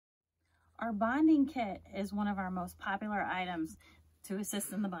Our bonding kit is one of our most popular items to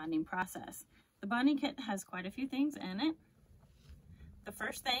assist in the bonding process. The bonding kit has quite a few things in it. The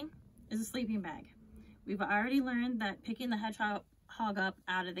first thing is a sleeping bag. We've already learned that picking the hedgehog up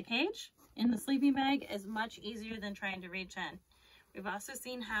out of the cage in the sleeping bag is much easier than trying to reach in. We've also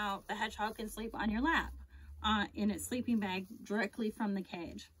seen how the hedgehog can sleep on your lap in its sleeping bag directly from the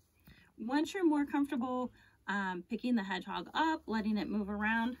cage. Once you're more comfortable picking the hedgehog up, letting it move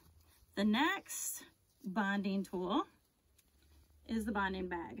around, the next bonding tool is the bonding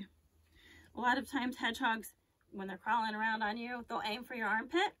bag. A lot of times hedgehogs, when they're crawling around on you, they'll aim for your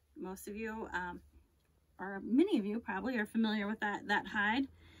armpit. Most of you, or many of you probably, are familiar with that hide.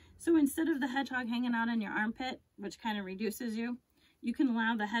 So instead of the hedgehog hanging out in your armpit, which kind of reduces you, you can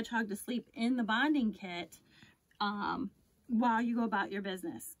allow the hedgehog to sleep in the bonding kit while you go about your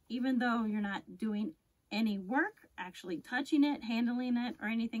business. Even though you're not doing any work, actually touching it, handling it, or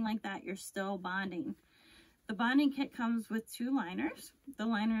anything like that, you're still bonding. The bonding kit comes with 2 liners. The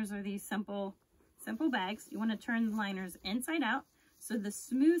liners are these simple bags. You want to turn the liners inside out, so the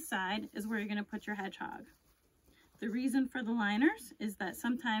smooth side is where you're going to put your hedgehog. The reason for the liners is that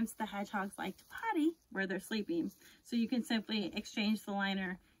sometimes the hedgehogs like to potty where they're sleeping, so you can simply exchange the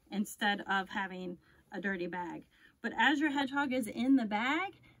liner instead of having a dirty bag. But as your hedgehog is in the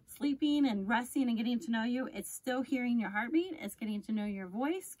bag, sleeping and resting and getting to know you, it's still hearing your heartbeat, it's getting to know your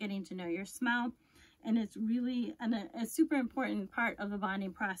voice, getting to know your smell, and it's really a super important part of the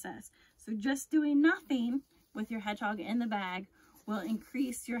bonding process. So just doing nothing with your hedgehog in the bag will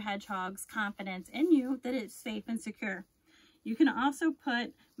increase your hedgehog's confidence in you that it's safe and secure. You can also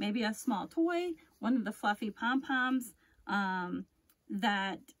put maybe a small toy, one of the fluffy pom-poms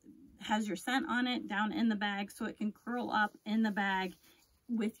that has your scent on it, down in the bag, so it can curl up in the bag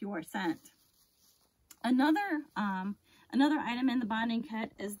with your scent. Another item in the bonding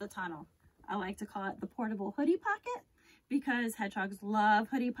kit is the tunnel. I like to call it the portable hoodie pocket because hedgehogs love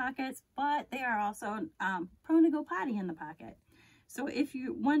hoodie pockets, but they are also prone to go potty in the pocket. So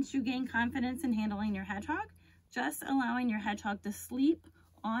once you gain confidence in handling your hedgehog, just allowing your hedgehog to sleep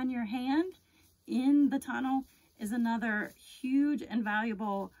on your hand in the tunnel is another huge and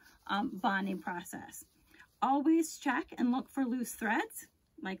valuable bonding process. Always check and look for loose threads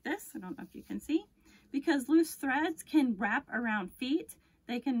like this. I don't know if you can see, because loose threads can wrap around feet.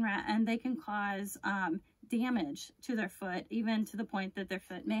 They can cause damage to their foot, even to the point that their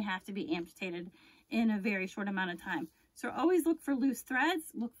foot may have to be amputated in a very short amount of time. So always look for loose threads,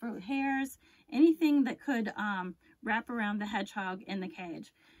 look for hairs, anything that could wrap around the hedgehog in the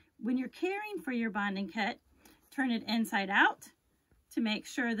cage. When you're caring for your bonding kit, turn it inside out to make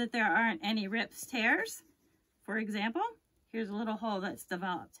sure that there aren't any rips, tears. For example, here's a little hole that's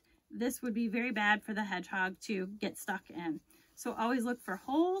developed. This would be very bad for the hedgehog to get stuck in. So always look for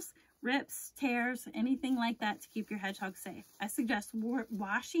holes, rips, tears, anything like that to keep your hedgehog safe. I suggest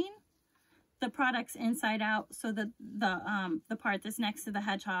washing the products inside out so that the part that's next to the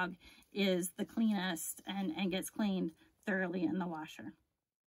hedgehog is the cleanest and gets cleaned thoroughly in the washer.